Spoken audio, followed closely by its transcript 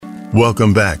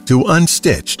Welcome back to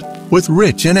Unstitched with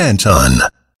Rich and Anton.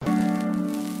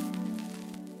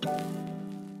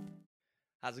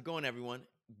 How's it going, everyone?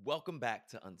 Welcome back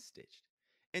to Unstitched.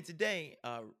 And today,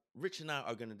 Rich and I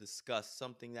are going to discuss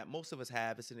something that most of us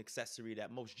have. It's an accessory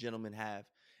that most gentlemen have,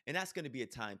 and that's going to be a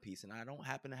timepiece. And I don't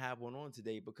happen to have one on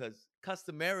today because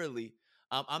customarily,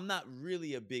 I'm not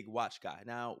really a big watch guy.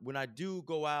 Now, when I do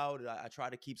go out, I try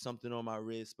to keep something on my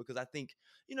wrist because I think,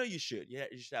 you should. Yeah,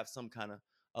 you should have some kind of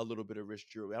a little bit of wrist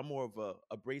jewelry. I'm more of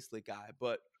a bracelet guy,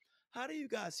 but how do you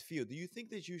guys feel? Do you think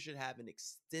that you should have an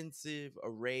extensive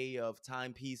array of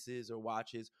timepieces or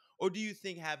watches? Or do you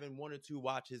think having one or two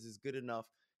watches is good enough?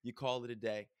 You call it a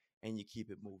day and you keep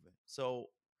it moving. So,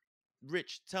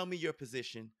 Rich, tell me your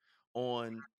position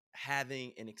on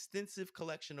having an extensive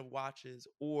collection of watches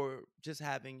or just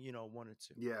having, one or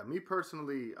two. Yeah, me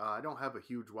personally, I don't have a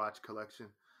huge watch collection.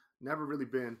 Never really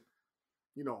been,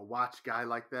 a watch guy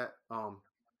like that.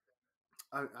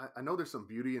 I know there's some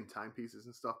beauty in timepieces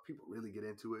and stuff. People really get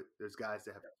into it. There's guys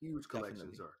that have huge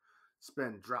collections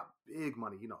Definitely. or drop big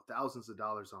money, thousands of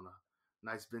dollars on a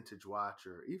nice vintage watch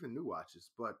or even new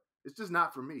watches. But it's just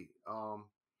not for me.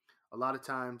 A lot of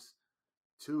times,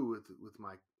 too, with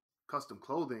my custom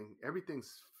clothing,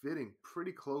 everything's fitting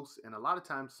pretty close, and a lot of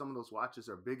times some of those watches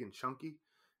are big and chunky,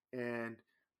 and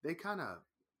they kind of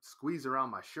squeeze around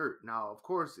my shirt. Now, of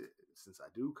course, since I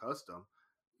do custom,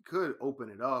 you could open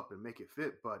it up and make it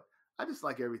fit, but I just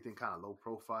like everything kind of low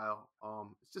profile.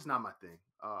 It's just not my thing.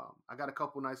 I got a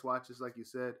couple nice watches, like you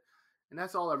said, and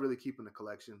that's all I really keep in the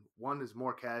collection. One is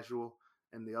more casual,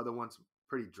 and the other one's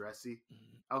pretty dressy.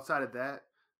 Mhm. Outside of that,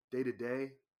 day to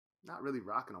day, not really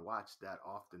rocking a watch that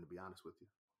often, to be honest with you.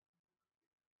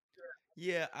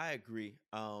 Yeah, I agree.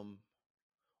 On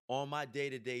my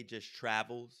day-to-day just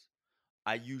travels,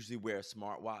 I usually wear a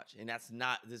smartwatch, and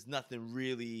there's nothing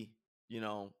really, you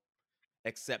know,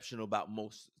 exceptional about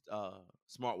most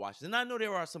smartwatches. And I know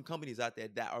there are some companies out there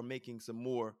that are making some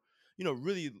more,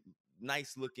 really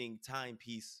nice looking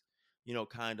timepiece,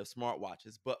 kind of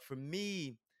smartwatches. But for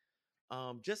me,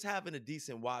 just having a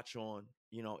decent watch on,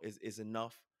 is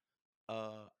enough.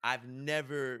 I've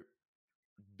never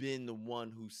been the one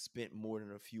who spent more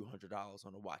than a few $100s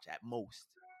on a watch at most,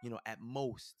 at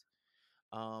most.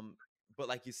 Um, but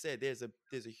like you said, there's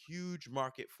a huge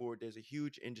market for it. There's a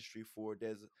huge industry for it.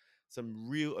 There's some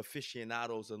real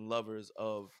aficionados and lovers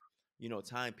of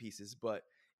timepieces. But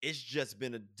it's just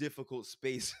been a difficult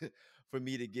space for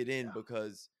me to get in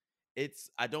because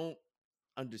I don't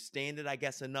understand it, I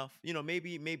guess, enough.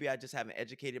 Maybe I just haven't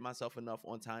educated myself enough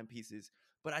on timepieces.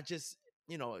 But I just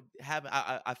have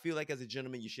I feel like as a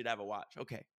gentleman you should have a watch.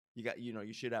 Okay,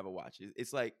 you should have a watch.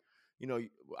 It's like you know,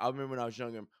 I remember when I was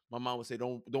younger, my mom would say,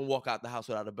 "Don't walk out the house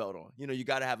without a belt on. You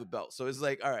got to have a belt." So it's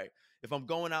like, all right, if I'm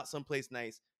going out someplace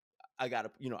nice, I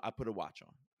gotta, I put a watch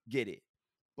on, get it.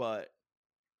 But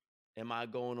am I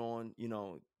going on,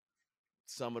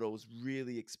 some of those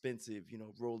really expensive,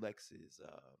 Rolexes,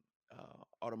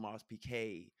 Audemars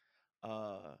Piguet,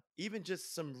 even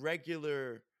just some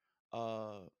regular.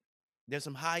 There's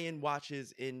some high end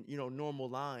watches in normal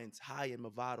lines, high end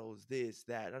Movados, this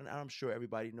that. And I'm sure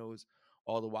everybody knows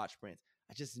all the watch brands.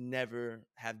 I just never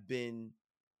have been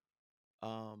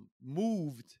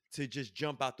moved to just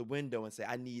jump out the window and say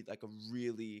I need like a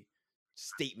really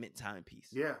statement timepiece.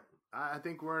 Yeah, I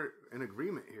think we're in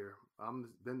agreement here. I'm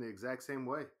been the exact same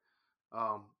way.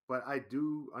 But I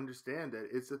do understand that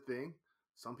it's a thing.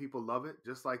 Some people love it,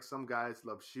 just like some guys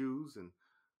love shoes, and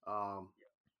um,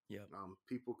 Yep.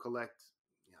 people collect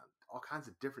all kinds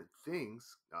of different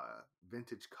things.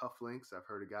 Vintage cufflinks. I've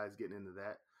heard of guys getting into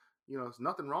that. There's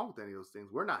nothing wrong with any of those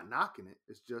things. We're not knocking it.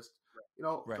 It's just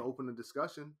to Right. open a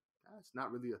discussion. It's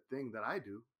not really a thing that I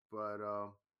do, but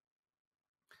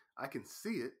I can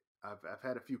see it. I've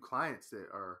had a few clients that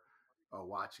are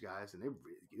watch guys, and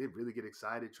they really get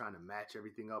excited trying to match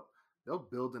everything up. They'll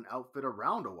build an outfit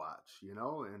around a watch,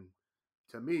 and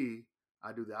to me,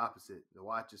 I do the opposite. The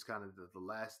watch is kind of the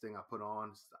last thing I put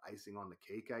on. It's the icing on the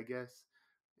cake, I guess.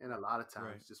 And a lot of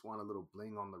Right. times, just want a little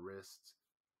bling on the wrist.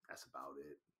 That's about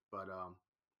it. But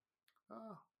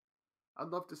uh, I'd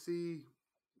love to see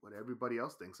what everybody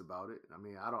else thinks about it. I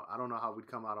mean, I don't know how we'd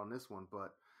come out on this one,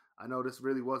 but I know this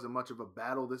really wasn't much of a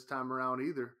battle this time around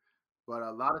either. But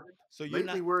a lot of So you're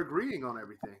lately not. we're agreeing on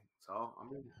everything. So I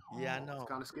mean, Yeah, I it's know.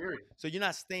 kind of scary. So you're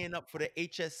not staying up for the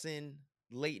HSN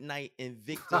late night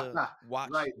Invicta watch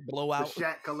Right. The blowout.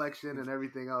 Shaq collection and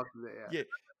everything else. Yeah. Yeah.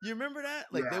 You remember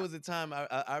that? Like there Yeah. was a time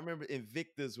I remember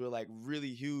Invictas were like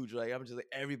really huge. Like I'm just like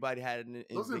everybody had an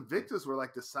Those Invicta. Invictus were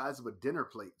like the size of a dinner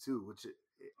plate too,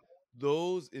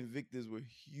 Those Invictas were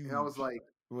and I was huge. like,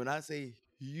 When I say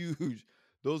huge,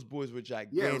 those boys were Yeah,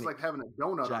 gigantic. it was like having a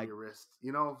donut on your wrist.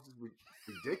 You know,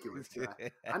 ridiculous.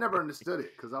 I never understood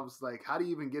it because I was like, how do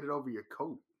you even get it over your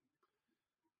coat?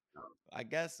 I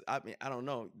guess, I mean, I don't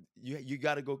know. You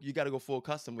gotta go full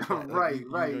custom with that. Like Right, you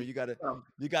right. know, you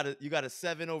got a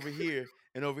 7 over here,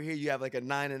 and over here you have like a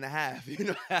 9.5. You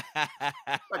know,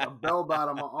 Like a bell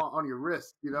bottom on your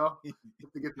wrist. You know,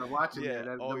 just to get to watching yeah,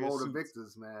 that. all Them your older suits.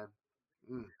 Victors, man.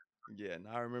 Mm. Yeah, and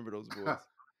I remember those boys.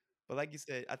 But like you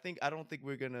said, I don't think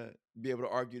we're gonna be able to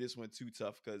argue this one too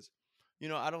tough because, you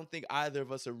know, I don't think either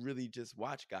of us are really just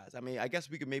watch guys. I mean, I guess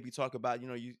we could maybe talk about, you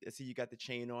know, I see you got the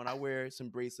chain on. I wear some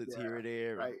bracelets Yeah, here or there,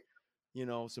 and right. you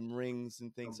know, some rings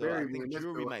and things. So I Bury me in think this.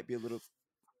 jewelry Though. might be a little.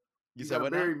 You You said gotta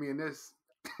what bury now? me in this.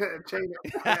 chain,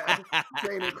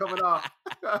 chain ain't coming off.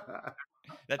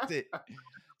 That's it.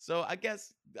 So I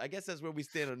guess that's where we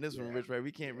stand on this one, Rich. Right?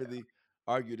 We can't really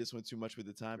argue this one too much with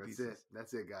the timepieces.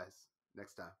 That's it, guys.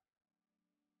 Next time.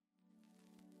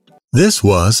 This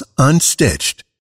was Unstitched.